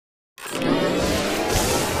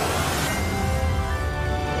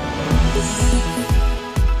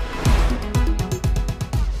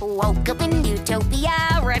Woke up in Utopia,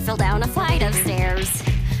 where I fell down a flight of stairs.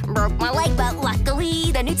 Broke my leg, but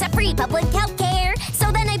luckily the newts have free public health care. So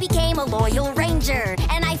then I became a loyal ranger,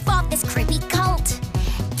 and I fought this creepy cult.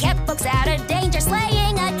 Kept folks out of danger,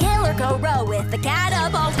 slaying a killer cobra with a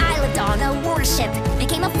catapult. I lived on a warship,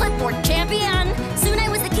 became a flipboard champion. Soon I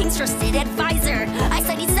was the king's trusted advisor. I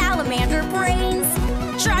studied salamander brains,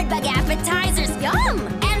 tried bug appetizers, yum!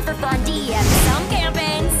 And for fun, DM'd some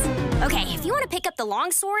campaigns. Okay, if you want to pick up the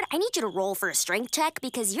longsword, I need you to roll for a strength check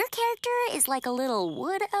because your character is like a little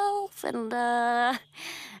wood elf and, This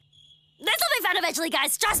will be fun eventually,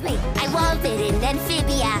 guys, trust me! I love it in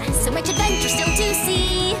Amphibia, so much adventure still to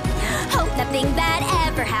see. Hope nothing bad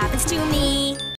ever happens to me.